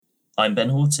I'm Ben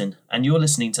Horton, and you're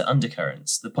listening to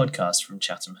Undercurrents, the podcast from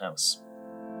Chatham House.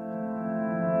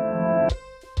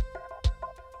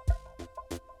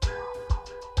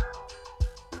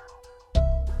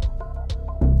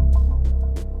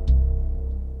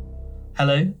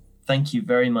 Hello, thank you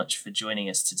very much for joining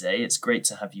us today. It's great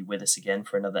to have you with us again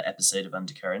for another episode of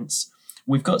Undercurrents.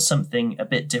 We've got something a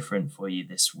bit different for you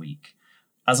this week.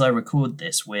 As I record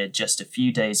this, we're just a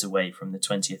few days away from the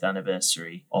 20th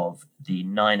anniversary of the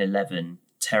 9/11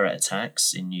 terror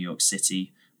attacks in New York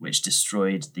City, which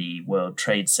destroyed the World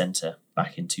Trade Center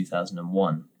back in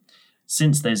 2001.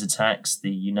 Since those attacks,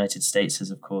 the United States has,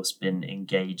 of course, been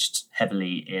engaged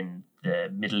heavily in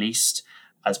the Middle East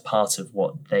as part of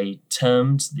what they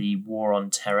termed the War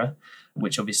on Terror,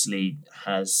 which obviously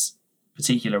has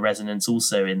particular resonance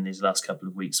also in these last couple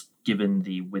of weeks, given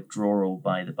the withdrawal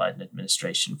by the Biden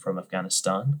administration from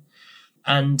Afghanistan.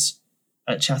 And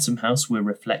at Chatham House, we're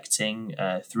reflecting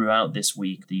throughout this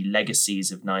week the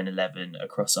legacies of 9/11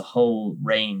 across a whole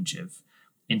range of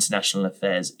international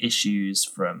affairs issues,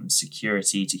 from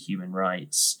security to human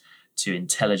rights to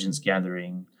intelligence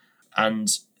gathering,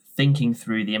 and thinking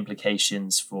through the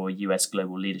implications for US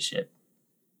global leadership.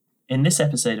 In this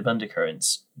episode of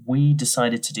Undercurrents, we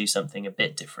decided to do something a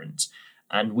bit different,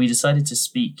 and we decided to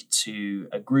speak to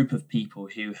a group of people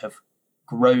who have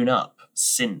grown up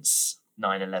since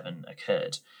 9/11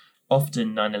 occurred.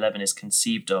 Often 9/11 is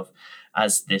conceived of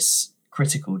as this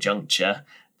critical juncture.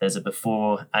 There's a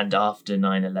before and after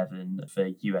 9/11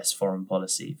 for US foreign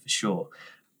policy, for sure.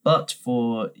 But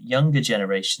for younger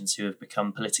generations who have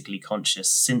become politically conscious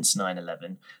since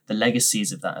 9/11, the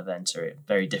legacies of that event are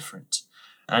very different.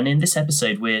 And in this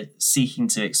episode, we're seeking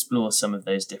to explore some of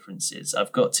those differences.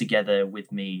 I've got together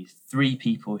with me three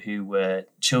people who were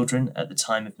children at the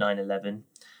time of 9/11,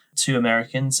 two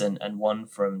Americans and one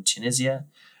from Tunisia.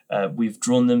 We've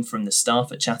drawn them from the staff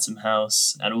at Chatham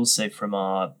House and also from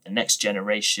our Next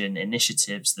Generation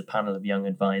initiatives, the panel of young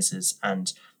advisors,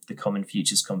 and the Common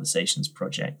Futures Conversations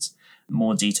project,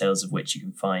 more details of which you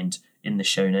can find in the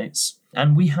show notes.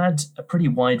 And we had a pretty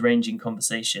wide-ranging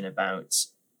conversation about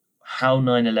how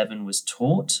 9/11 was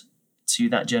taught to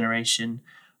that generation,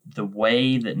 the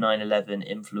way that 9/11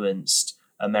 influenced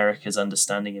America's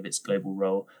understanding of its global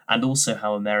role, and also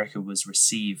how America was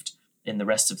received in the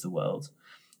rest of the world,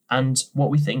 and what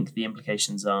we think the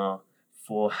implications are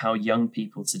for how young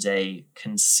people today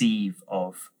conceive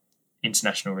of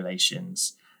international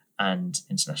relations and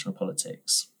international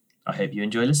politics. I hope you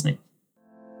enjoy listening.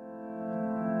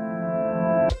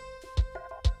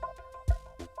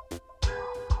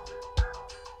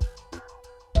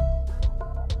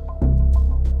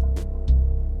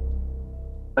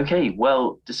 Okay,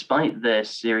 well, despite the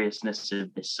seriousness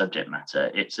of this subject matter,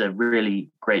 it's a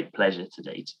really great pleasure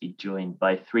today to be joined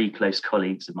by three close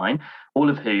colleagues of mine, all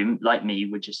of whom, like me,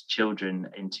 were just children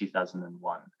in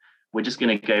 2001. We're just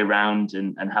going to go around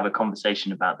and have a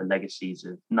conversation about the legacies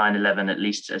of 9/11, at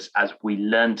least as we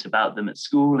learnt about them at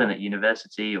school and at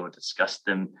university, or discussed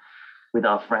them with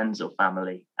our friends or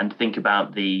family, and think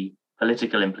about the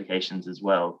political implications as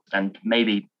well, and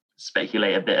maybe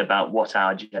speculate a bit about what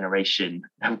our generation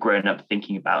have grown up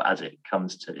thinking about as it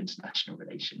comes to international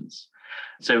relations.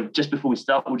 So just before we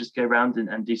start, we'll just go around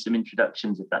and do some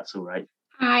introductions, if that's all right.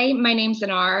 Hi, my name's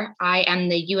Anar. I am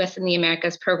the US and the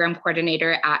Americas program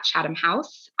coordinator at Chatham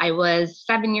House. I was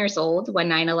 7 years old when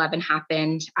 9/11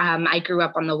 happened. I grew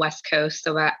up on the West Coast,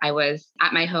 so I was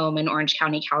at my home in Orange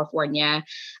County, California.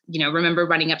 Remember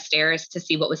running upstairs to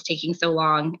see what was taking so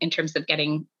long in terms of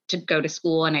getting to go to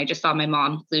school. And I just saw my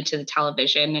mom glued to the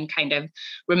television and kind of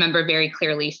remember very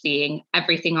clearly seeing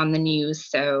everything on the news.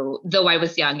 So though I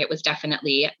was young, it was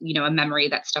definitely, a memory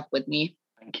that stuck with me.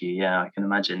 Thank you. Yeah, I can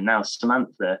imagine. Now,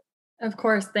 Samantha. Of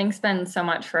course. Thanks, Ben, so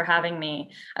much for having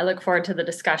me. I look forward to the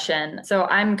discussion. So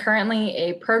I'm currently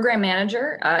a program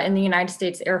manager in the United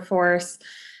States Air Force.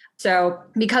 So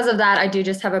because of that, I do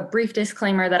just have a brief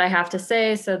disclaimer that I have to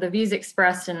say. So the views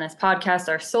expressed in this podcast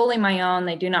are solely my own.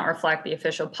 They do not reflect the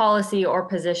official policy or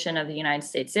position of the United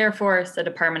States Air Force, the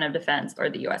Department of Defense,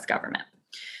 or the US government.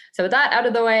 So with that out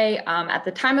of the way, at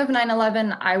the time of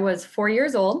 9/11, I was 4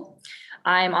 years old.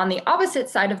 I'm on the opposite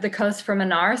side of the coast from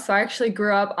Anar. So I actually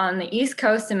grew up on the East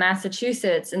Coast in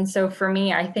Massachusetts. And so for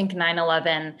me, I think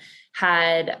 9/11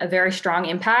 had a very strong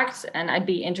impact. And I'd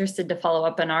be interested to follow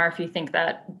up, Anar, if you think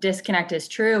that disconnect is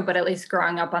true. But at least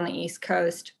growing up on the East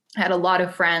Coast, I had a lot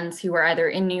of friends who were either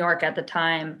in New York at the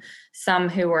time, some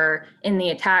who were in the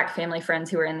attack, family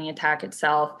friends who were in the attack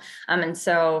itself. And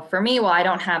so for me, while I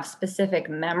don't have specific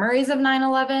memories of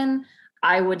 9/11,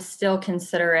 I would still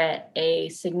consider it a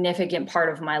significant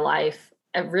part of my life,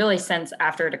 really since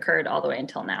after it occurred all the way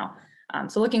until now.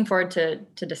 So looking forward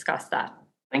to discuss that.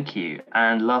 Thank you.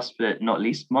 And last but not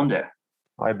least, Mondher.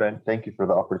 Hi, Ben. Thank you for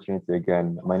the opportunity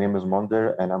again. My name is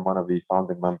Mondher, and I'm one of the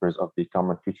founding members of the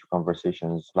Common Future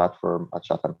Conversations platform at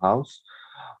Chatham House.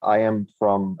 I am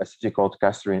from a city called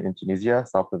Kasserine in Tunisia,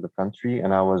 south of the country,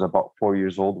 and I was about 4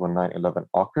 years old when 9/11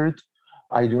 occurred.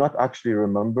 I do not actually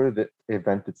remember the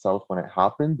event itself when it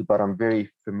happened, but I'm very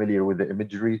familiar with the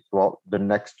imagery throughout the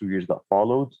next 2 years that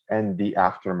followed and the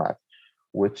aftermath,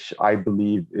 which I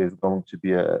believe is going to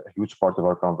be a huge part of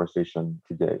our conversation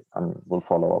today, and we'll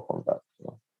follow up on that.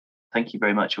 So. Thank you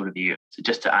very much, all of you. So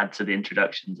just to add to the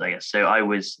introductions, I guess. So I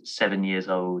was 7 years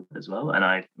old as well, and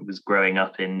I was growing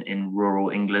up in rural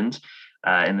England,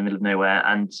 in the middle of nowhere.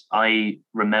 And I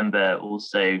remember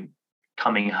also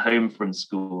coming home from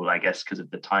school, I guess, because of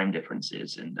the time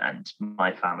differences, and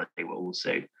my family were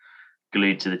also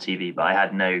glued to the TV, but I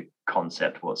had no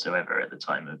concept whatsoever at the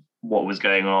time of what was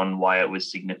going on, why it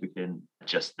was significant,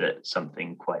 just that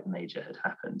something quite major had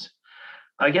happened.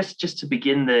 I guess just to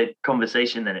begin the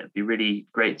conversation, then it'd be really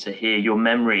great to hear your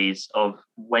memories of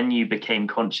when you became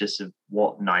conscious of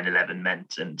what 9/11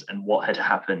 meant and what had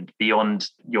happened beyond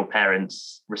your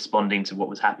parents responding to what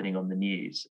was happening on the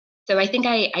news. So I think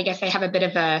I guess I have a bit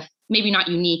of a maybe not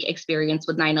unique experience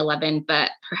with 9/11,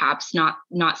 but perhaps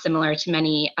not similar to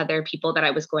many other people that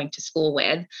I was going to school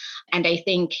with. And I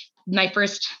think my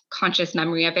first conscious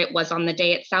memory of it was on the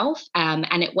day itself. And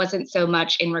it wasn't so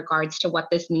much in regards to what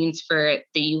this means for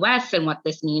the US and what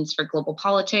this means for global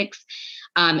politics.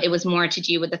 It was more to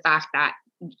do with the fact that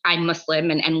I'm Muslim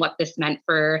and what this meant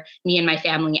for me and my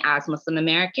family as Muslim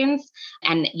Americans.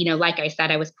 And, like I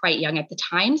said, I was quite young at the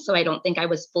time, so I don't think I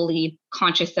was fully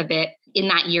conscious of it in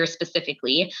that year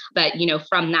specifically. But,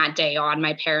 from that day on,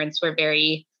 my parents were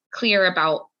very clear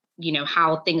about,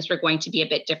 how things were going to be a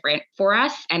bit different for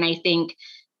us. And I think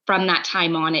from that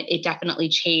time on, it definitely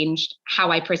changed how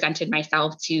I presented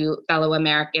myself to fellow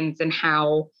Americans and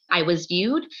how I was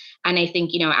viewed. And I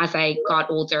think, as I got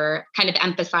older, kind of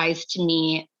emphasized to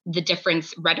me the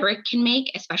difference rhetoric can make,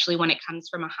 especially when it comes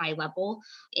from a high level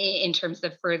in terms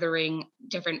of furthering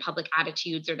different public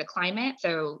attitudes or the climate.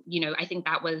 So, I think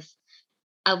that was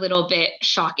a little bit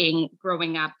shocking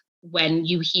growing up when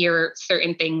you hear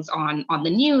certain things on the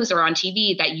news or on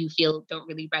TV that you feel don't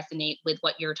really resonate with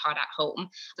what you're taught at home.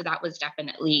 So that was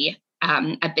definitely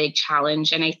a big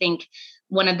challenge. And I think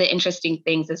one of the interesting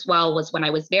things as well was when I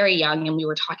was very young and we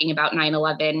were talking about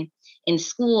 9/11 in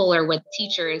school or with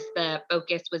teachers, the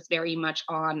focus was very much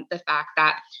on the fact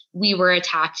that we were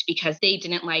attacked because they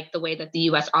didn't like the way that the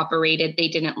US operated. They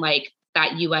didn't like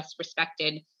that US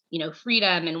respected,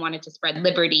 freedom and wanted to spread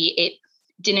liberty. It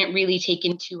didn't really take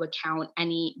into account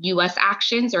any US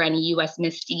actions or any US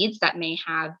misdeeds that may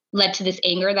have led to this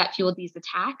anger that fueled these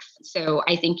attacks. So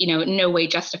I think, no way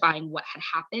justifying what had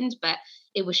happened, but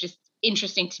it was just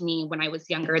interesting to me when I was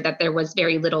younger that there was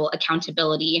very little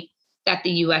accountability that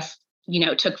the US,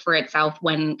 took for itself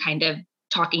when kind of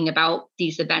talking about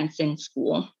these events in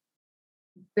school.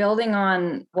 Building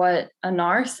on what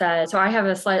Anar said, so I have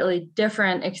a slightly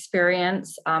different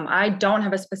experience. I don't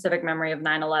have a specific memory of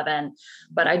 9/11,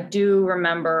 but I do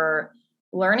remember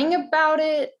learning about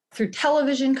it through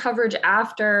television coverage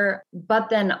after, but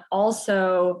then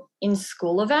also in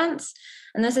school events.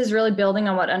 And this is really building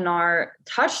on what Anar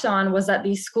touched on, was that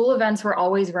these school events were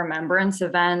always remembrance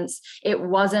events. It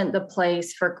wasn't the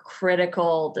place for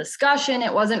critical discussion.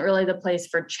 It wasn't really the place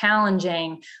for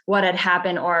challenging what had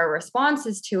happened or our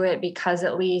responses to it, because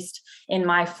at least in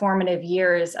my formative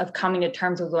years of coming to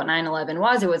terms with what 9/11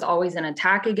 was, it was always an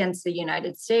attack against the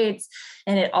United States.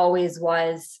 And it always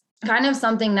was kind of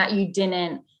something that you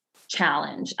didn't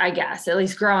challenge, I guess. At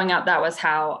least growing up, that was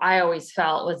how I always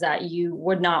felt, was that you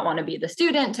would not want to be the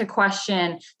student to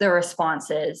question the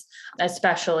responses,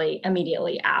 especially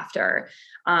immediately after.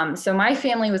 So my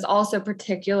family was also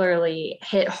particularly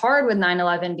hit hard with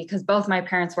 9/11 because both my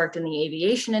parents worked in the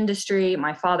aviation industry.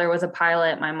 My father was a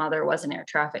pilot. My mother was in air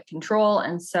traffic control.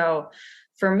 And so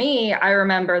for me, I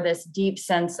remember this deep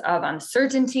sense of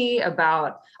uncertainty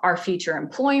about our future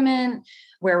employment,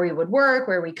 where we would work,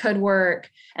 where we could work.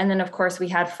 And then, of course, we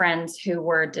had friends who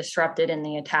were disrupted in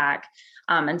the attack.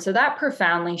 And so that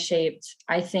profoundly shaped,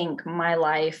 I think, my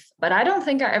life. But I don't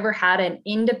think I ever had an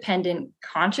independent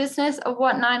consciousness of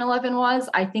what 9/11 was.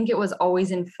 I think it was always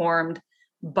informed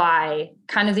by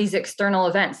kind of these external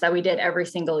events that we did every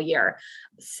single year.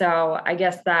 So I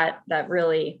guess that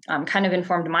really kind of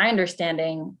informed my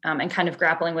understanding and kind of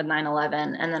grappling with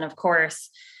 9/11. And then, of course,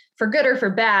 for good or for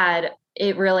bad,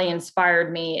 it really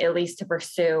inspired me at least to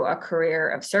pursue a career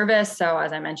of service. So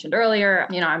as I mentioned earlier,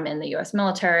 I'm in the US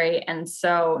military. And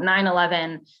so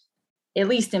 9/11 at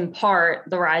least in part,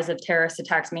 the rise of terrorist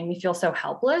attacks made me feel so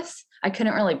helpless. I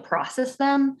couldn't really process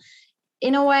them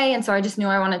in a way. And so I just knew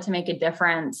I wanted to make a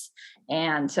difference.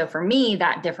 And so for me,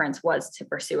 that difference was to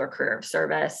pursue a career of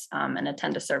service and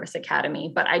attend a service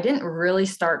academy. But I didn't really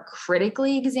start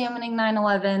critically examining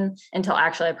 9/11 until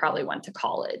actually I probably went to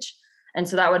college. And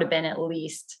so that would have been at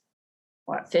least,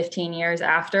 15 years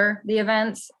after the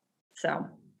events. So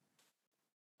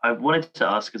I wanted to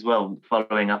ask as well,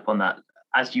 following up on that,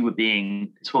 as you were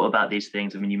being taught about these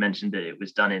things, I mean, you mentioned that it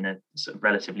was done in a sort of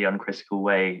relatively uncritical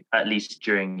way, at least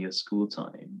during your school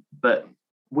time. But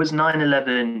was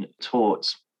 9/11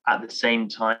 taught at the same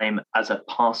time as a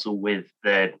parcel with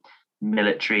the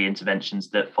military interventions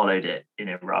that followed it in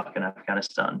Iraq and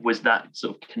Afghanistan? Was that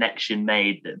sort of connection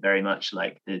made that very much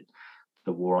like the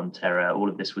war on terror, all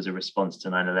of this was a response to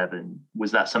 9/11?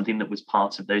 Was that something that was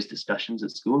part of those discussions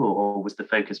at school, or was the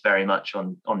focus very much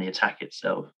on the attack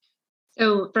itself?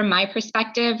 So from my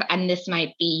perspective, and this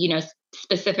might be,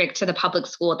 specific to the public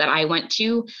school that I went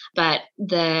to, but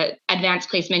the advanced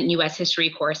placement U.S. history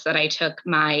course that I took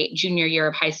my junior year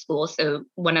of high school, so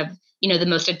one of, the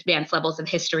most advanced levels of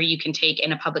history you can take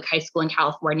in a public high school in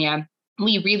California,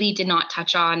 we really did not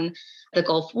touch on the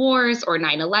Gulf Wars or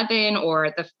 9/11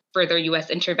 or the further U.S.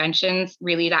 interventions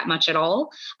really that much at all.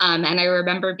 And I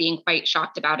remember being quite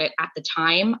shocked about it at the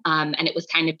time. And it was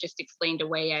kind of just explained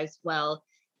away as, well,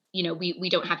 we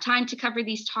don't have time to cover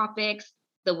these topics.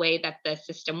 The way that the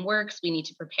system works, we need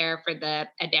to prepare for the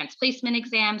advanced placement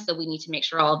exam. So we need to make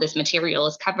sure all of this material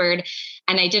is covered.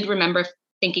 And I did remember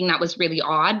thinking that was really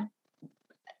odd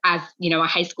as, a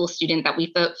high school student, that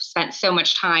we spent so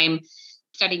much time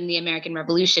studying the American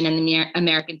Revolution and the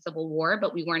American Civil War,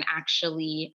 but we weren't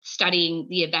actually studying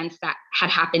the events that had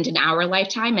happened in our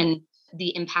lifetime and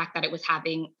the impact that it was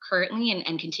having currently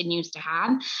and continues to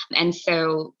have. And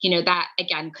so, that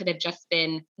again could have just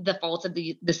been the fault of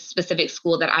the specific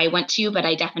school that I went to, but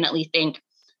I definitely think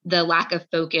the lack of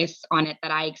focus on it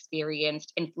that I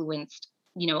experienced influenced,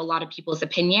 a lot of people's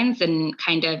opinions, and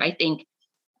kind of, I think,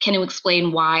 can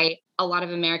explain why a lot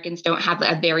of Americans don't have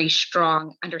a very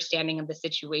strong understanding of the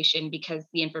situation, because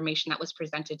the information that was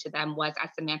presented to them was, as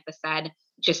Samantha said,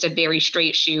 just a very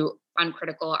straight shoot,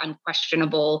 uncritical,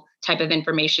 unquestionable type of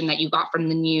information that you got from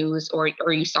the news or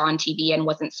you saw on TV, and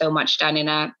wasn't so much done in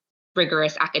a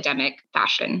rigorous academic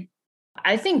fashion.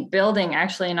 I think building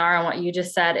actually, Anar, on what you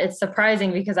just said, it's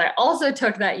surprising because I also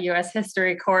took that U.S.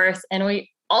 history course, and we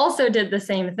also did the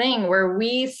same thing where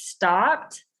we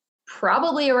stopped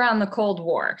probably around the Cold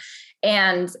War.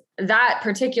 And that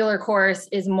particular course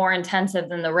is more intensive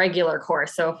than the regular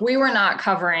course. So if we were not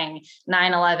covering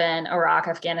 9/11, Iraq,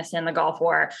 Afghanistan, the Gulf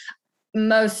War,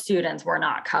 most students were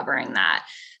not covering that.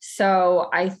 So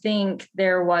I think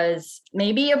there was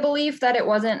maybe a belief that it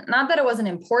wasn't, not that it wasn't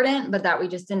important, but that we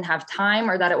just didn't have time,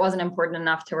 or that it wasn't important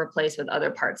enough to replace with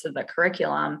other parts of the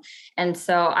curriculum. And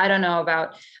so I don't know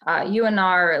about you and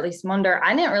Anar, or at least Mondher,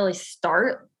 I didn't really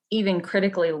start even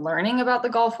critically learning about the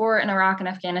Gulf War in Iraq and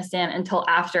Afghanistan until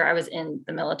after I was in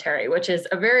the military, which is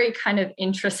a very kind of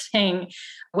interesting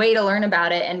way to learn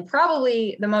about it. And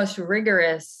probably the most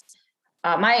rigorous,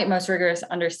 my most rigorous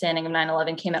understanding of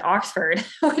 9/11 came at Oxford,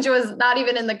 which was not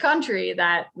even in the country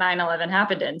that 9/11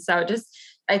 happened in. So just,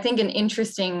 I think, an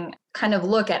interesting kind of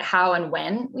look at how and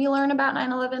when we learn about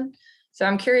 9/11. So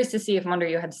I'm curious to see if Mondher,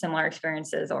 you had similar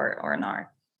experiences, or Anar.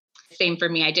 Same for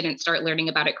me. I didn't start learning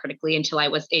about it critically until I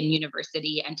was in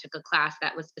university and took a class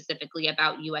that was specifically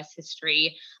about U.S.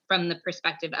 history from the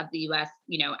perspective of the U.S.,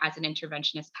 as an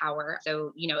interventionist power.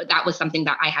 So, that was something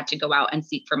that I had to go out and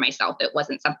seek for myself. It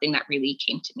wasn't something that really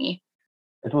came to me.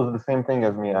 It was the same thing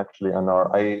as me, actually, Anar.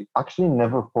 I actually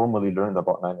never formally learned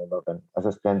about 9/11 as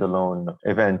a standalone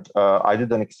event. I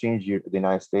did an exchange year to the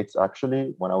United States,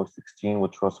 actually, when I was 16,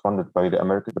 which was funded by the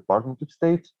American Department of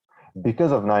State.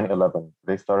 Because of 9/11,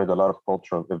 they started a lot of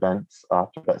cultural events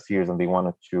after that series, and they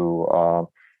wanted to,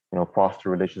 foster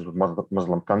relations with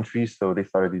Muslim countries. So they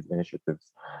started these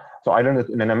initiatives. So I learned it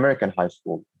in an American high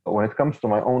school. But when it comes to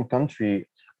my own country,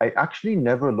 I actually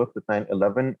never looked at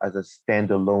 9/11 as a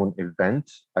standalone event,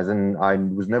 as in I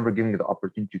was never given the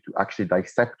opportunity to actually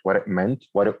dissect what it meant,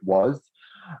 what it was,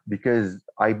 because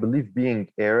I believe, being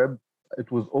Arab, it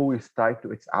was always tied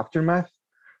to its aftermath,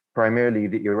 primarily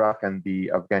the Iraq and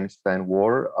the Afghanistan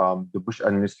war, the Bush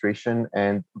administration,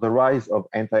 and the rise of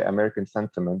anti-American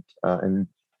sentiment in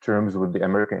terms with the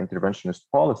American interventionist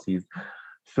policies.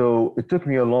 So it took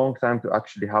me a long time to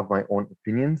actually have my own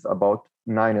opinions about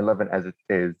 9/11 as it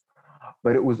is.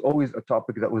 But it was always a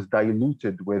topic that was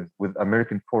diluted with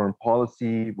American foreign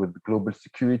policy, with global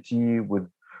security, with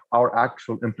our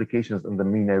actual implications in the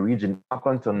MENA region up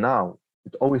until now.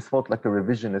 it always felt like a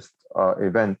revisionist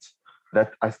event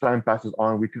that as time passes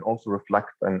on, we can also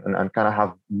reflect and kind of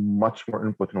have much more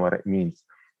input on what it means.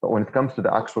 But when it comes to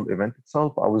the actual event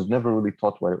itself, I was never really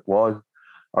taught what it was.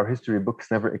 Our history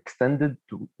books never extended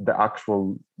to the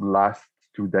actual last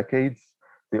 2 decades.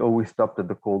 They always stopped at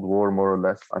the Cold War, more or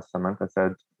less, as Samantha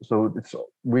said. So it's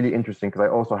really interesting because I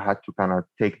also had to kind of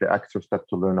take the extra step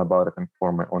to learn about it and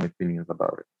form my own opinions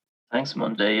about it. Thanks,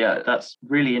 Mondher. Yeah, that's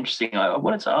really interesting. I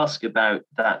wanted to ask about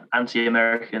that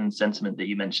anti-American sentiment that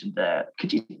you mentioned there.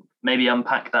 Could you maybe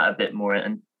unpack that a bit more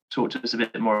and talk to us a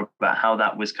bit more about how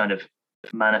that was kind of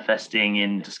manifesting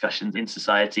in discussions in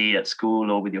society, at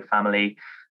school, or with your family,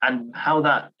 and how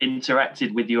that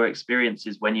interacted with your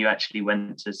experiences when you actually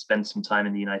went to spend some time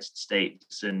in the United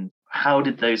States? And how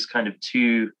did those kind of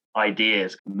two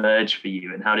ideas merge for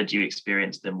you, and how did you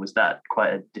experience them? Was that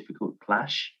quite a difficult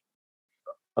clash?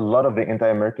 A lot of the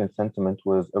anti-American sentiment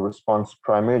was a response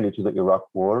primarily to the Iraq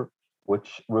War,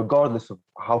 which, regardless of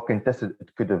how contested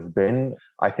it could have been,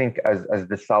 I think as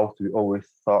the South, we always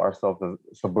saw ourselves as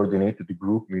a subordinated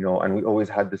group, and we always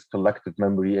had this collective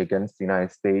memory against the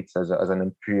United States as an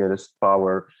imperialist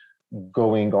power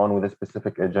going on with a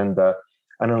specific agenda.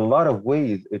 And in a lot of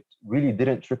ways, it really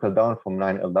didn't trickle down from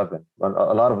 9/11. A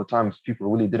lot of the times,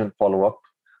 people really didn't follow up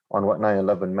on what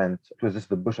 9/11 meant. It was just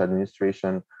the Bush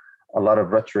administration, a lot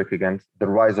of rhetoric against the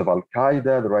rise of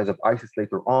Al-Qaeda, the rise of ISIS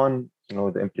later on,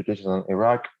 the implications on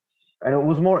Iraq. And it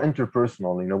was more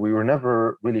interpersonal. We were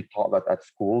never really taught that at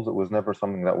schools. It was never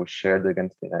something that was shared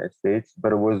against the United States,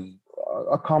 but it was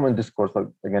a common discourse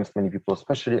against many people,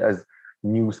 especially as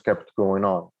news kept going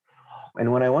on.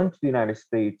 And when I went to the United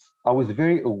States, I was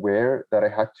very aware that I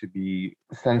had to be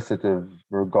sensitive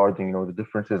regarding, the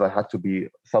differences. I had to be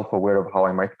self-aware of how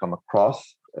I might come across.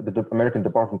 The American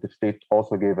Department of State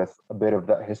also gave us a bit of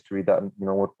that history that,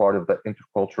 we're part of that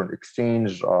intercultural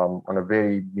exchange on a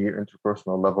very near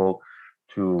interpersonal level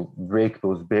to break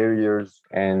those barriers.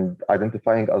 And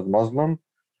identifying as Muslim,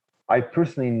 I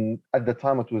personally, at the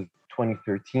time, it was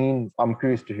 2013. I'm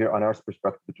curious to hear Anar's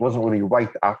perspective. It wasn't really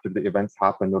right after the events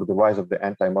happened or the rise of the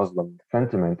anti-Muslim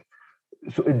sentiment.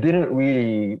 So it didn't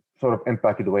really sort of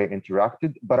impact the way I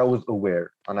interacted, but I was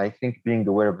aware. And I think being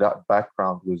aware of that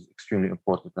background was extremely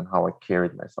important in how I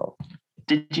carried myself.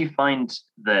 Did you find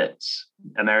that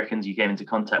Americans you came into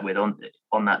contact with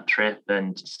on that trip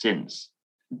and since,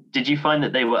 did you find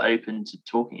that they were open to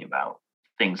talking about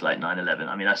things like 9/11?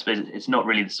 I mean, I suppose it's not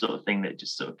really the sort of thing that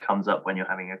just sort of comes up when you're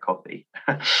having a coffee.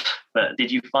 But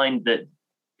did you find that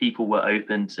people were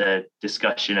open to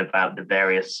discussion about the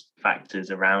various factors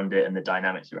around it and the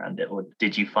dynamics around it? Or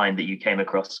did you find that you came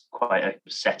across quite a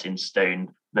set in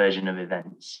stone version of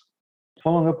events?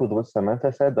 Following up with what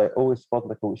Samantha said, I always felt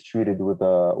like I was treated with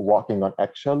a walking on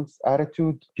eggshells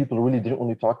attitude. People really didn't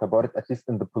only talk about it, at least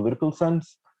in the political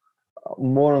sense,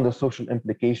 more on the social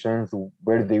implications,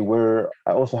 where they were.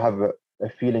 I also have a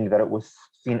feeling that it was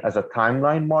seen as a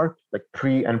timeline mark, like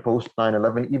pre and post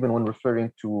 9/11, even when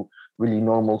referring to really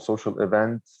normal social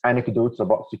events, anecdotes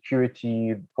about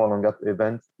security, following up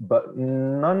events, but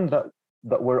none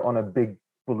that were on a big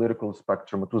political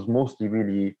spectrum. It was mostly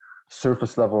really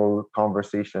surface level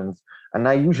conversations. And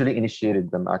I usually initiated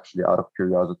them actually out of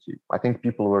curiosity. I think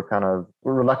people were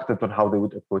reluctant on how they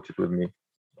would approach it with me.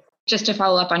 Just to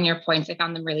follow up on your points, I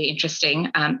found them really interesting.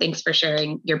 Thanks for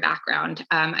sharing your background.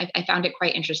 I found it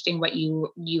quite interesting what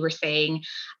you were saying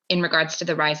in regards to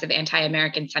the rise of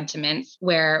anti-American sentiments,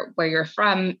 where you're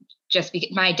from. Just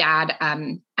because my dad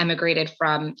emigrated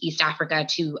from East Africa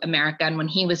to America, and when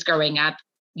he was growing up,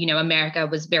 America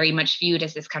was very much viewed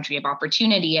as this country of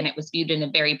opportunity, and it was viewed in a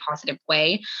very positive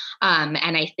way.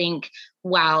 And I think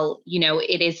while,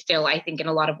 it is still, I think in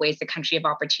a lot of ways, a country of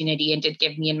opportunity and did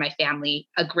give me and my family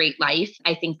a great life,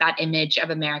 I think that image of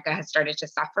America has started to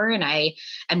suffer. And I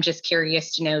am just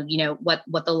curious to know,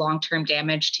 what the long-term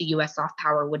damage to US soft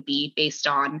power would be based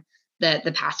on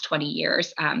the past 20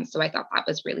 years. So I thought that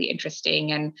was really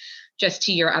interesting. And just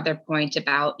to your other point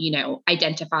about,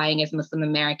 identifying as Muslim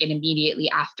American immediately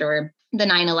after the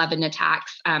 9/11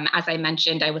 attacks, as I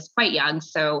mentioned, I was quite young,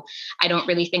 so I don't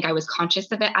really think I was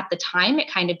conscious of it at the time. It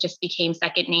kind of just became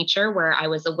second nature, where I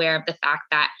was aware of the fact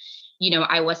that,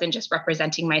 I wasn't just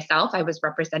representing myself, I was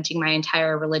representing my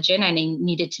entire religion, and I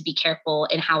needed to be careful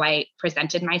in how I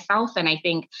presented myself. And I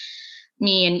think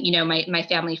me and, my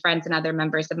family, friends, and other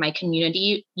members of my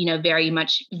community, very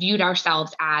much viewed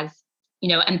ourselves as,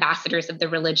 ambassadors of the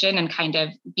religion, and kind of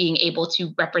being able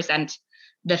to represent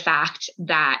the fact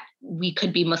that we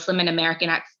could be Muslim and American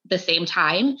at the same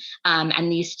time.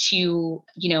 And these two,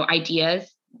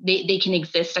 ideas they can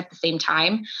exist at the same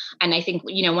time. And I think,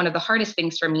 one of the hardest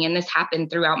things for me, and this happened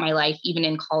throughout my life, even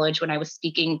in college when I was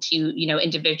speaking to,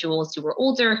 individuals who were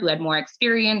older, who had more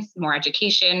experience, more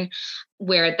education,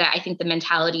 where I think the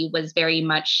mentality was very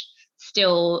much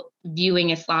still viewing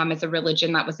Islam as a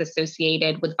religion that was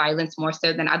associated with violence more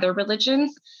so than other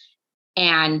religions.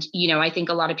 And, I think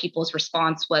a lot of people's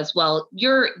response was, well,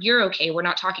 you're okay. We're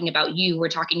not talking about you. We're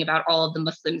talking about all of the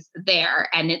Muslims there.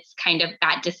 And it's kind of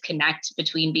that disconnect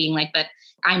between being like, but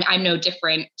I'm no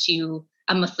different to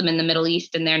a Muslim in the Middle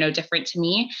East and they're no different to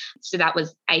me. So that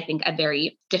was, I think, a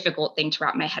very difficult thing to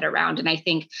wrap my head around. And I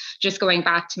think just going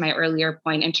back to my earlier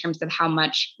point in terms of how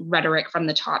much rhetoric from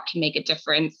the top can make a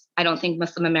difference, I don't think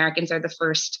Muslim Americans are the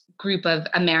first group of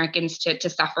Americans to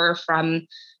suffer from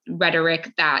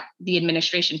rhetoric that the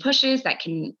administration pushes that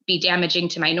can be damaging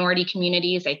to minority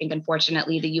communities. I think,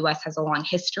 unfortunately, the US has a long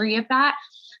history of that.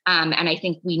 And I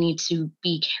think we need to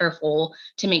be careful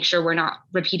to make sure we're not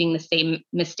repeating the same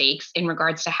mistakes in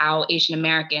regards to how Asian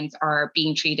Americans are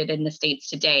being treated in the States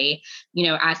today.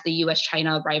 As the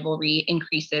US-China rivalry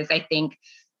increases, I think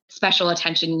special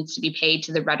attention needs to be paid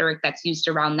to the rhetoric that's used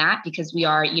around that, because we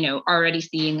are, already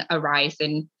seeing a rise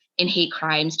in hate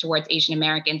crimes towards Asian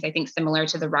Americans, I think similar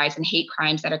to the rise in hate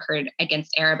crimes that occurred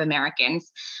against Arab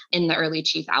Americans in the early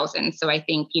 2000s. So I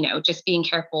think, just being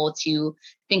careful to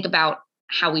think about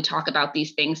how we talk about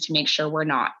these things to make sure we're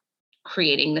not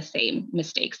creating the same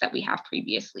mistakes that we have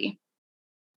previously.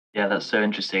 Yeah, that's so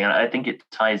interesting. And I think it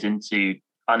ties into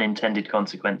unintended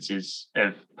consequences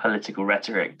of political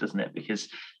rhetoric, doesn't it? Because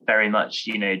very much,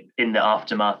 in the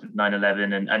aftermath of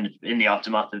 9/11 and in the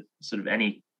aftermath of sort of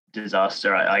any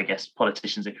disaster, I guess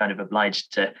politicians are kind of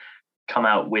obliged to come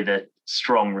out with a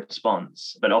strong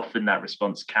response, but often that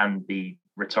response can be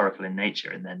rhetorical in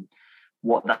nature. And then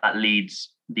what that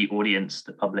leads the audience,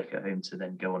 the public at home, to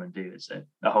then go on and do is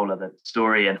a whole other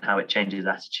story, and how it changes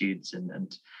attitudes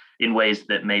and in ways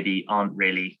that maybe aren't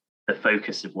really the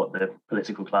focus of what the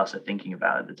political class are thinking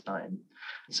about at the time.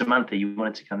 Samantha, you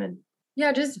wanted to come in.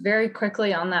 Yeah, just very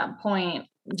quickly on that point,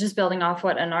 just building off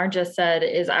what Anar just said,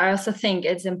 is I also think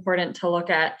it's important to look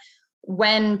at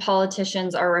when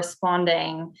politicians are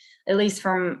responding. At least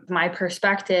from my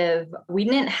perspective, we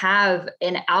didn't have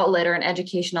an outlet or an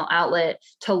educational outlet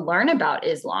to learn about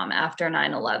Islam after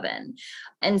 9/11.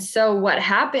 And so what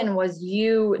happened was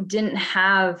you didn't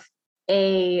have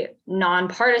a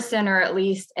nonpartisan, or at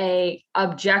least a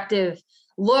objective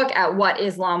look at what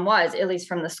Islam was, at least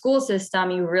from the school system.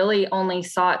 You really only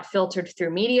saw it filtered through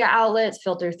media outlets,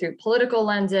 filtered through political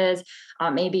lenses,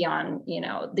 maybe on,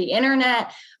 the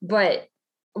internet, but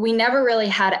we never really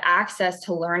had access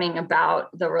to learning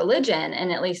about the religion.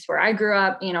 And at least where I grew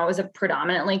up, it was a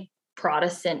predominantly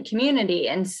Protestant community.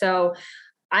 And so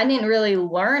I didn't really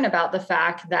learn about the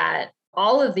fact that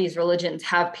all of these religions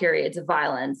have periods of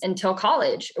violence until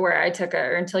college, where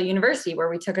or until university, where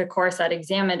we took a course that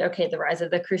examined, the rise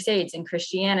of the Crusades in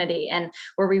Christianity, and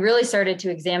where we really started to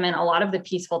examine a lot of the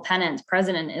peaceful tenets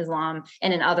present in Islam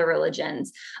and in other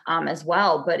religions as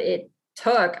well. But it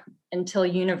took until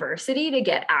university to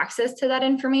get access to that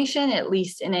information, at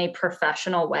least in a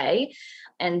professional way.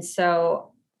 And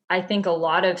so I think a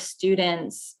lot of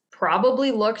students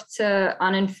probably look to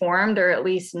uninformed, or at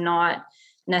least not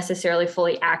necessarily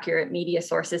fully accurate media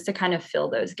sources to kind of fill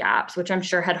those gaps, which I'm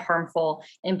sure had harmful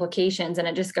implications. And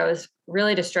it just goes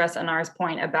really to stress Anar's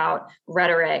point about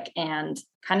rhetoric and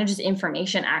kind of just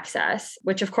information access,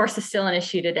 which of course is still an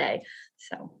issue today.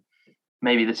 So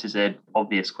maybe this is an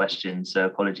obvious question, so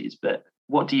apologies, but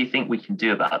what do you think we can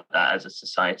do about that as a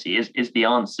society? Is the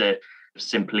answer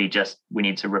simply just we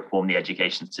need to reform the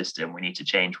education system, we need to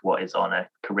change what is on a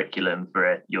curriculum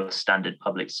for your standard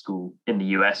public school in the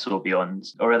US or beyond?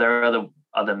 Or are there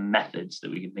other methods that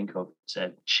we can think of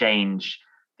to change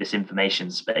this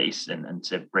information space and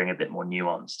to bring a bit more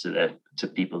nuance to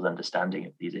people's understanding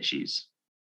of these issues?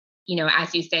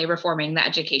 As you say, reforming the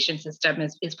education system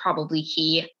is probably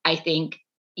key. I think,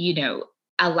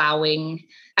 allowing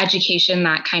education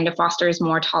that kind of fosters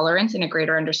more tolerance and a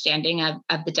greater understanding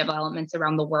of the developments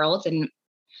around the world, and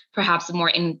perhaps a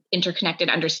more interconnected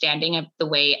understanding of the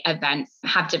way events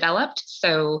have developed.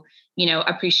 So,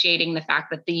 appreciating the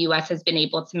fact that the US has been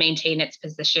able to maintain its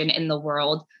position in the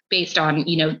world based on,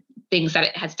 things that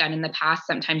it has done in the past,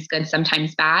 sometimes good,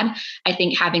 sometimes bad. I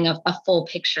think having a full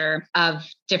picture of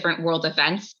different world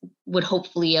events would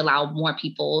hopefully allow more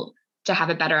people to have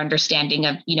a better understanding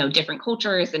of, different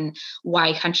cultures and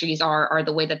why countries are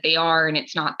the way that they are. And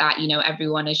it's not that,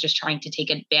 everyone is just trying to take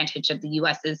advantage of the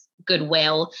US's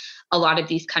goodwill. A lot of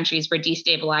these countries were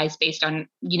destabilized based on,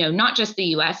 not just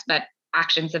the US, but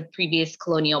actions of previous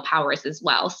colonial powers as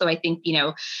well. So I think,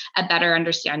 a better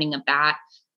understanding of that,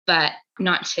 but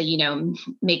not to,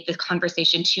 make the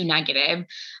conversation too negative.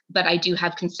 But I do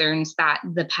have concerns that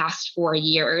the past 4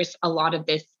 years, a lot of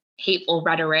this hateful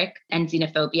rhetoric and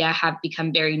xenophobia have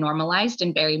become very normalized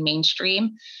and very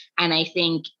mainstream. And I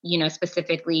think,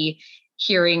 specifically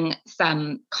hearing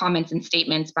some comments and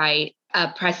statements by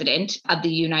a president of the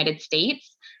United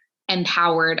States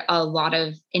empowered a lot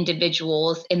of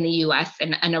individuals in the US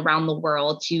and around the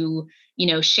world to,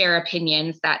 share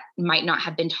opinions that might not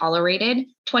have been tolerated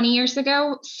 20 years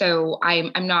ago. So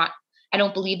I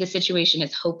don't believe the situation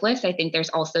is hopeless. I think there's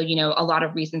also, a lot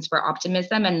of reasons for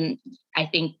optimism. And I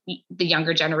think the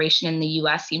younger generation in the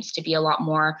US seems to be a lot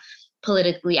more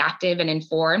politically active and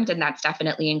informed, and that's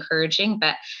definitely encouraging.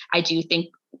 But I do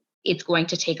think it's going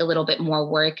to take a little bit more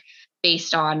work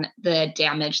based on the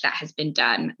damage that has been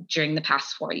done during the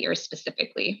past 4 years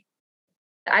specifically.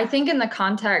 I think in the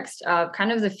context of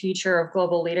kind of the future of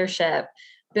global leadership,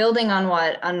 building on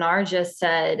what Anar just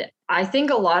said, I think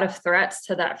a lot of threats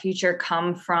to that future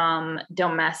come from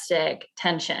domestic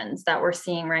tensions that we're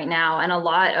seeing right now. And a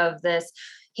lot of this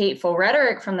hateful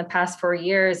rhetoric from the past 4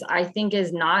 years, I think,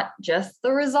 is not just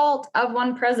the result of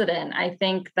one president. I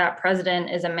think that president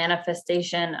is a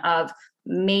manifestation of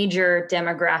major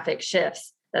demographic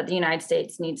shifts that the United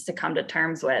States needs to come to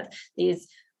terms with. These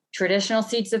traditional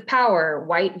seats of power,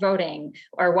 white voting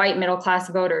or white middle-class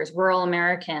voters, rural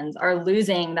Americans are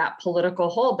losing that political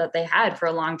hold that they had for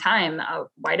a long time.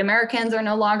 White Americans are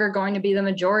no longer going to be the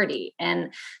majority.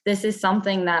 And this is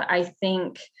something that I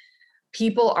think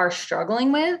people are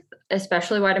struggling with,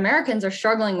 especially white Americans are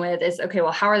struggling with, is, okay,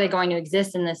 well, how are they going to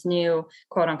exist in this new,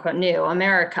 quote unquote, new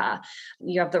America?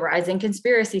 You have the rising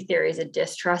conspiracy theories, a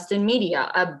distrust in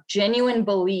media, a genuine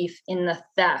belief in the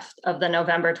theft of the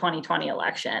November 2020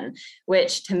 election,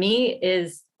 which to me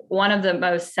is one of the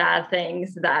most sad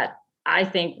things that I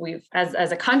think we've,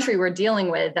 as a country, we're dealing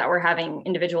with, that we're having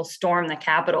individuals storm the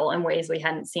Capitol in ways we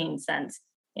hadn't seen since,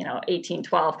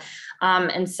 1812.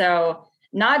 And so,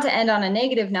 not to end on a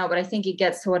negative note, but I think it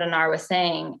gets to what Anar was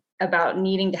saying about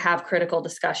needing to have critical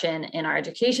discussion in our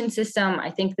education system. I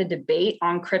think the debate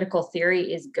on critical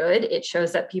theory is good. It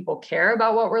shows that people care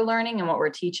about what we're learning and what we're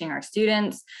teaching our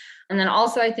students. And then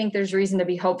also, I think there's reason to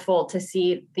be hopeful to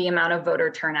see the amount of voter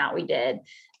turnout we did,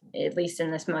 at least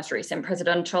in this most recent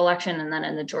presidential election and then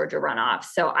in the Georgia runoff.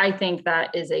 So I think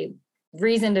that is a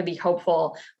reason to be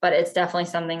hopeful, but it's definitely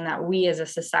something that we as a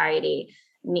society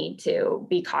need to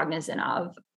be cognizant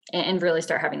of and really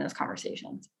start having those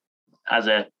conversations. As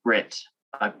a Brit,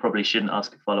 I probably shouldn't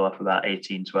ask a follow-up about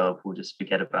 1812. We'll just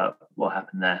forget about what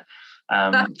happened there.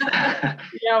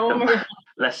 Yeah,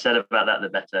 less said about that, the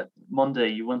better.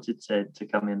 Mondher, you wanted to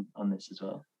come in on this as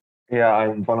well. Yeah,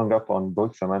 I'm following up on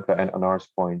both Samantha and Anar's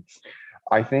points.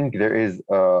 I think there is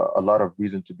a lot of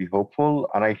reason to be hopeful,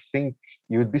 and I think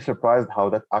you would be surprised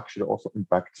how that actually also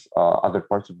impacts other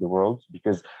parts of the world,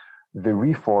 because the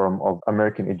reform of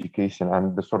American education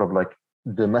and the sort of like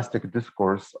domestic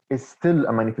discourse is still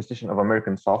a manifestation of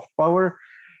American soft power.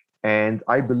 And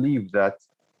I believe that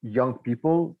young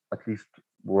people, at least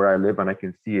where I live and I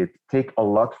can see it, take a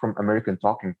lot from American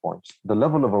talking points. The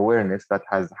level of awareness that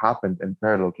has happened in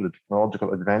parallel to the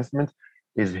technological advancement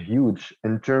is huge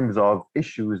in terms of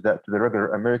issues that to the regular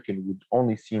American would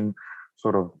only seem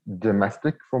sort of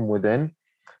domestic from within.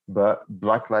 But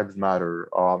Black Lives Matter,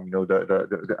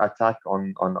 the attack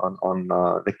on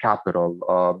the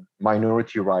Capitol,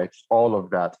 minority rights, all of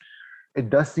that. It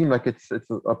does seem like it's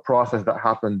a process that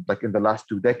happened like in the last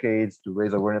 2 decades to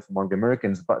raise awareness among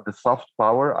Americans. But the soft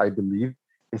power, I believe,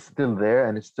 is still there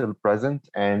and is still present.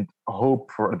 And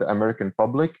hope for the American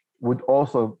public would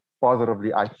also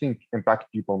positively, I think, impact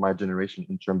people my generation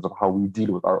in terms of how we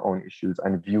deal with our own issues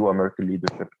and view American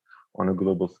leadership on a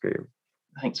global scale.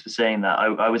 Thanks for saying that.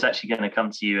 I was actually going to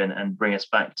come to you and bring us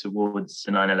back towards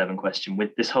the 9/11 question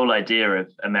with this whole idea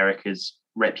of America's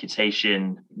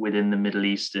reputation within the Middle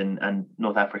East and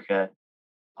North Africa.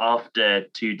 After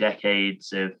 2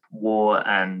 decades of war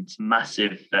and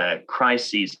massive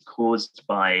crises caused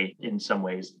by, in some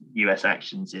ways, US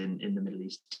actions in the Middle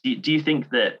East, do you think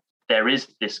that there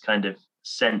is this kind of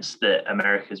sense that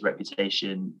America's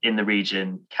reputation in the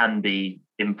region can be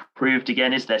improved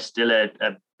again? Is there still a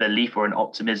belief or an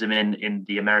optimism in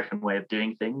the American way of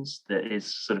doing things that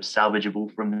is sort of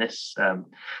salvageable from this?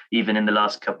 Even in the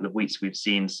last couple of weeks, we've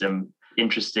seen some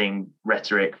interesting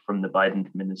rhetoric from the Biden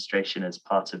administration as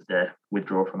part of the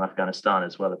withdrawal from Afghanistan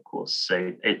as well, of course.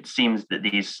 So it seems that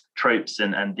these tropes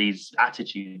and these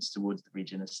attitudes towards the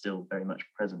region are still very much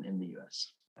present in the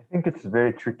US. I think it's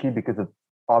very tricky because it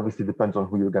obviously depends on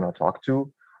who you're going to talk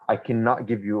to. I cannot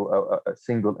give you a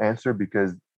single answer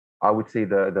because I would say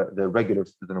the regular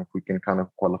citizen, if we can kind of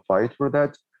qualify it for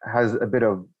that, has a bit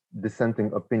of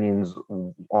dissenting opinions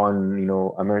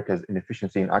on America's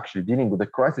inefficiency in actually dealing with the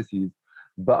crises.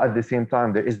 But at the same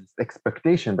time, there is this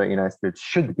expectation that the United States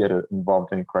should get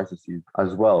involved in crises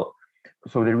as well.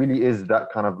 So there really is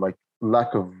that kind of like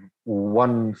lack of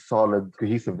one solid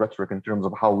cohesive rhetoric in terms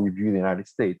of how we view the United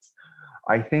States.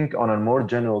 I think on a more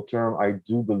general term, I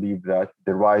do believe that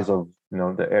the rise of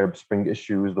the Arab Spring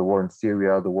issues, the war in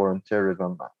Syria, the war on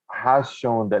terrorism has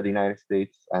shown that the United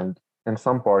States and in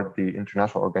some part the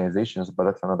international organizations, but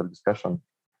that's another discussion,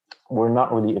 were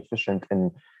not really efficient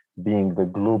in being the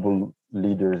global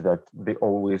leaders that they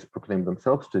always proclaim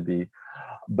themselves to be.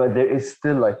 But there is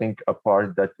still, I think, a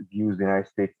part that views the United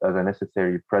States as a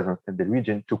necessary presence in the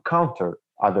region to counter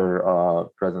other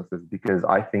presences, because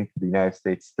I think the United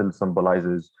States still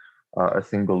symbolizes a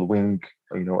single wing,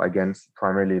 against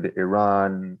primarily the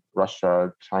Iran,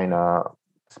 Russia, China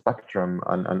spectrum,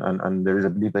 and there is a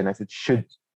belief that the United States should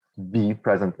be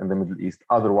present in the Middle East.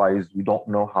 Otherwise, we don't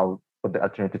know what the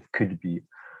alternative could be.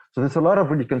 So there's a lot of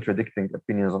really contradicting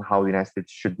opinions on how the United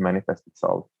States should manifest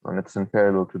itself, and it's in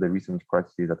parallel to the recent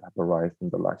crises that have arisen in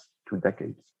the last 2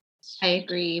 decades. I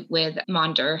agree with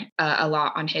Mondher a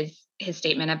lot on his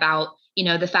statement about,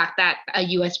 the fact that a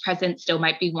U.S. presence still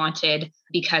might be wanted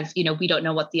because, we don't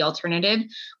know what the alternative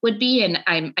would be. And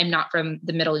I'm not from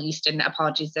the Middle East, and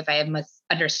apologies if I have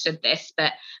misunderstood this,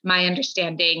 but my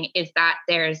understanding is that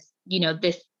there's,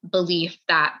 this belief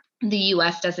that the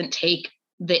U.S. doesn't take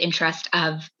the interest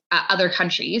of other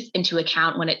countries into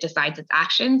account when it decides its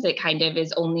actions. It kind of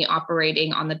is only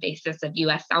operating on the basis of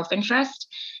U.S. self-interest.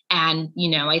 And,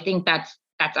 I think that's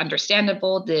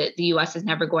understandable. The U.S. is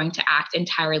never going to act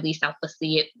entirely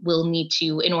selflessly. It will need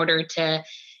to, in order to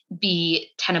be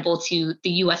tenable to the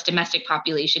U.S. domestic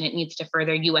population, it needs to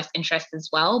further U.S. interests as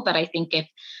well. But I think if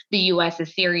the U.S.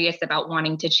 is serious about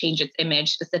wanting to change its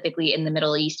image, specifically in the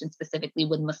Middle East and specifically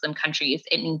with Muslim countries,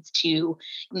 it needs to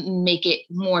make it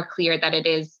more clear that it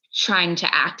is trying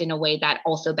to act in a way that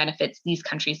also benefits these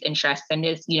countries' interests and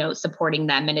is, supporting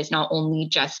them, and is not only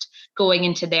just going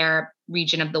into their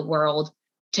region of the world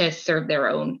to serve their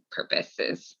own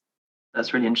purposes.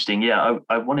 That's really interesting. Yeah,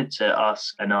 I wanted to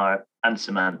ask Anar and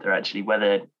Samantha actually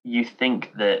whether you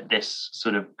think that this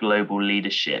sort of global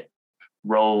leadership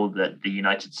role that the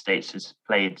United States has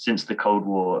played since the Cold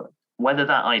War, whether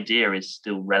that idea is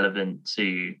still relevant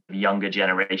to younger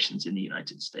generations in the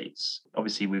United States.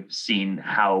 Obviously, we've seen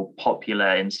how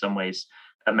popular in some ways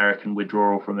American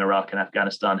withdrawal from Iraq and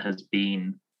Afghanistan has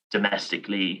been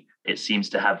domestically. It seems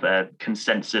to have a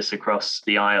consensus across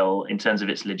the aisle in terms of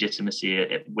its legitimacy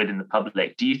within the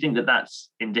public. Do you think that that's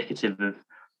indicative of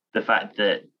the fact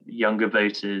that younger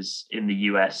voters in the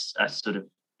US are sort of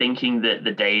thinking that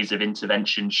the days of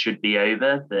intervention should be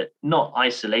over, that not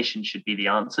isolation should be the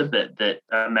answer, but that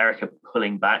America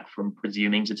pulling back from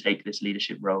presuming to take this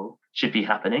leadership role should be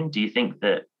happening? Do you think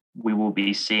that we will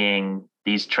be seeing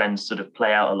these trends sort of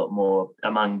play out a lot more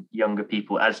among younger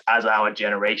people as our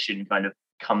generation kind of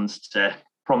comes to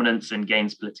prominence and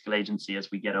gains political agency as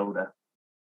we get older?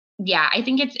 Yeah, I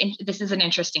think this is an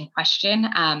interesting question.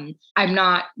 I'm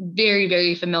not very,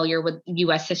 very familiar with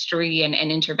U.S. history and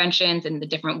interventions and the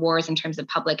different wars in terms of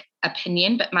public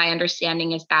opinion, but my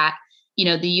understanding is that,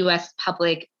 the U.S.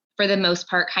 public, for the most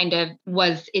part, kind of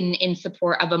was in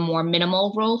support of a more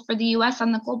minimal role for the U.S.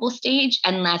 on the global stage,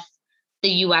 unless the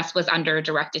U.S. was under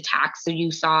direct attack. So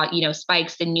you saw,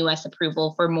 spikes in U.S.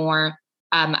 approval for more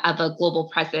of a global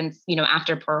presence,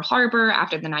 after Pearl Harbor,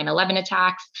 after the 9/11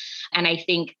 attacks. And I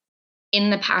think in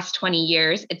the past 20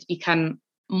 years, it's become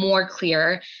more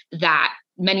clear that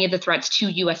many of the threats to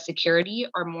U.S. security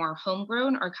are more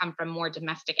homegrown or come from more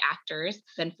domestic actors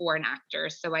than foreign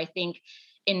actors. So I think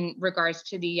in regards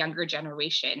to the younger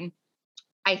generation,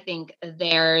 I think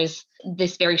there's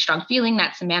this very strong feeling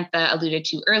that Samantha alluded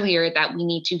to earlier, that we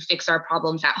need to fix our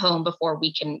problems at home before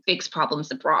we can fix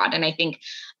problems abroad. And I think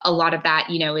a lot of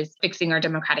that, is fixing our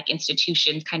democratic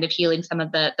institutions, kind of healing some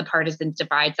of the partisan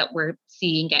divides that we're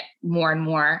seeing get more and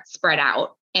more spread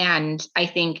out. And I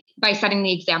think by setting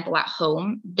the example at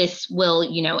home, this will,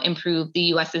 improve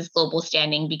the US's global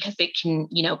standing, because it can,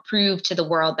 prove to the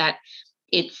world that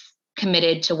it's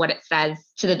committed to what it says,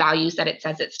 to the values that it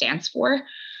says it stands for.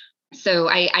 So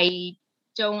I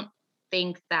don't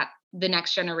think that the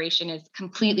next generation is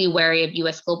completely wary of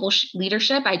U.S. global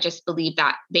leadership. I just believe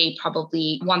that they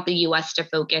probably want the U.S. to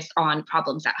focus on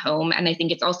problems at home. And I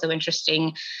think it's also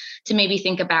interesting to maybe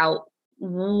think about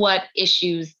what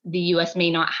issues the U.S.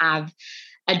 may not have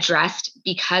addressed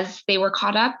because they were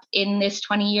caught up in this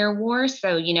 20-year war.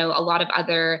 So, a lot of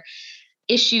other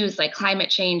issues like climate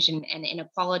change and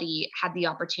inequality had the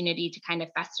opportunity to kind of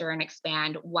fester and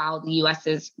expand while the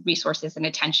US's resources and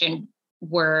attention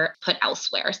were put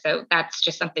elsewhere. So that's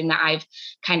just something that I've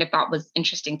kind of thought was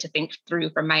interesting to think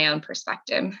through from my own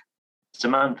perspective.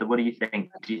 Samantha, what do you think?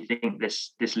 Do you think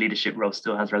this leadership role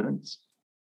still has relevance?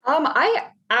 I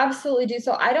absolutely do.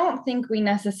 So I don't think we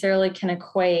necessarily can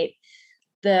equate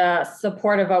the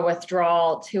support of a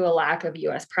withdrawal to a lack of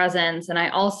US presence. And I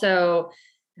also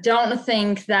don't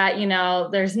think that,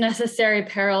 there's necessary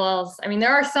parallels. I mean,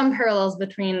 there are some parallels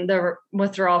between the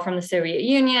withdrawal from the Soviet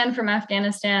Union, from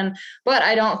Afghanistan, but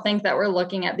I don't think that we're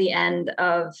looking at the end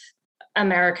of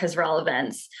America's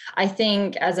relevance. I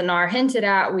think, as Anar hinted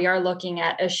at, we are looking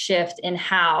at a shift in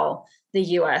how the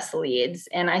US leads.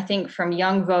 And I think from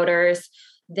young voters,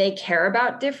 they care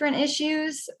about different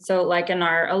issues. So like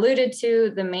Anar alluded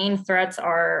to, the main threats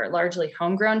are largely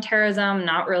homegrown terrorism,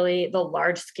 not really the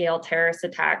large-scale terrorist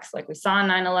attacks like we saw on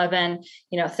 9/11.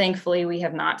 Thankfully, we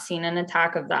have not seen an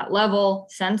attack of that level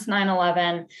since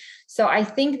 9/11. So I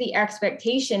think the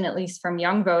expectation, at least from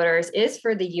young voters, is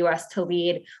for the US to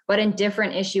lead, but in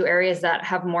different issue areas that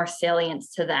have more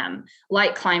salience to them,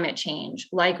 like climate change,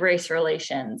 like race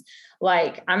relations,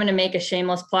 like I'm going to make a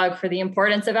shameless plug for the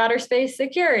importance of outer space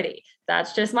security.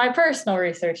 That's just my personal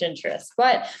research interest.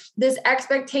 But this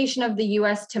expectation of the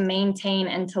US to maintain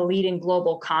and to lead in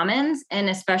global commons, and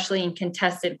especially in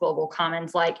contested global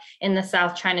commons, like in the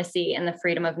South China Sea and the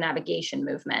freedom of navigation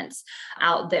movements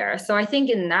out there. So I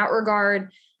think in that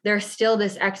regard, there's still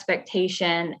this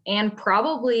expectation and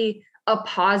probably a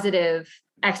positive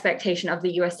expectation of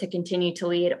the US to continue to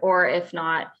lead, or if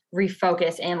not,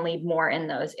 refocus and lead more in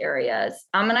those areas.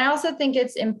 And I also think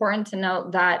it's important to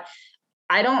note that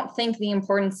I don't think the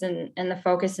importance and the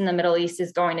focus in the Middle East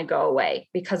is going to go away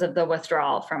because of the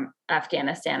withdrawal from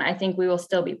Afghanistan. I think we will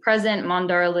still be present.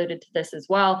 Mondher alluded to this as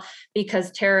well,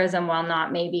 because terrorism, while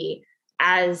not maybe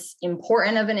as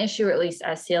important of an issue, or at least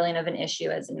as salient of an issue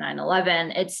as in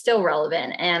 9/11, it's still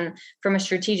relevant. And from a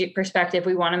strategic perspective,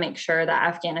 we want to make sure that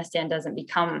Afghanistan doesn't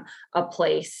become a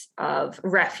place of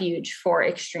refuge for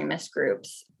extremist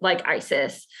groups like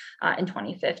ISIS in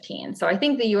 2015. So I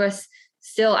think the US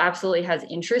still absolutely has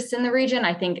interest in the region.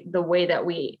 I think the way that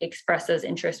we express those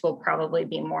interests will probably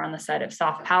be more on the side of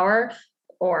soft power,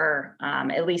 or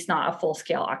at least not a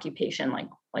full-scale occupation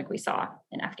like we saw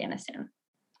in Afghanistan.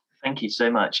 Thank you so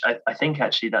much. I think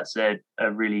actually that's a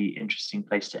really interesting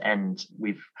place to end.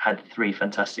 We've had 3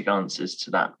 fantastic answers to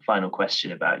that final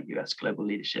question about US global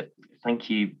leadership.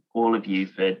 Thank you, all of you,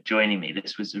 for joining me.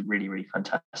 This was a really, really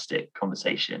fantastic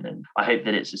conversation, and I hope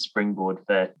that it's a springboard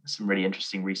for some really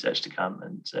interesting research to come,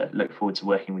 and look forward to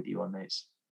working with you on those.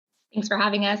 Thanks for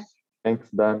having us. Thanks,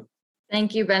 Ben.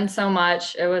 Thank you, Ben, so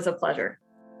much. It was a pleasure.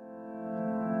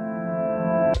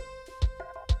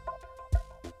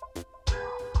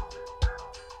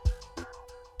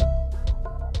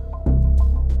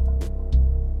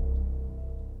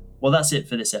 Well, that's it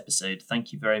for this episode.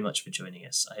 Thank you very much for joining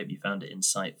us. I hope you found it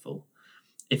insightful.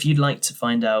 If you'd like to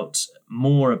find out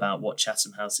more about what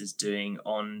Chatham House is doing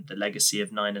on the legacy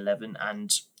of 9/11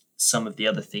 and some of the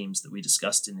other themes that we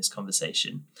discussed in this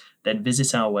conversation, then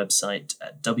visit our website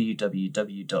at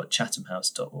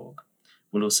www.chathamhouse.org.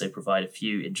 We'll also provide a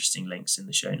few interesting links in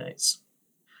the show notes.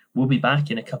 We'll be back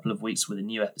in a couple of weeks with a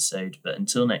new episode, but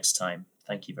until next time,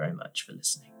 thank you very much for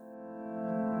listening.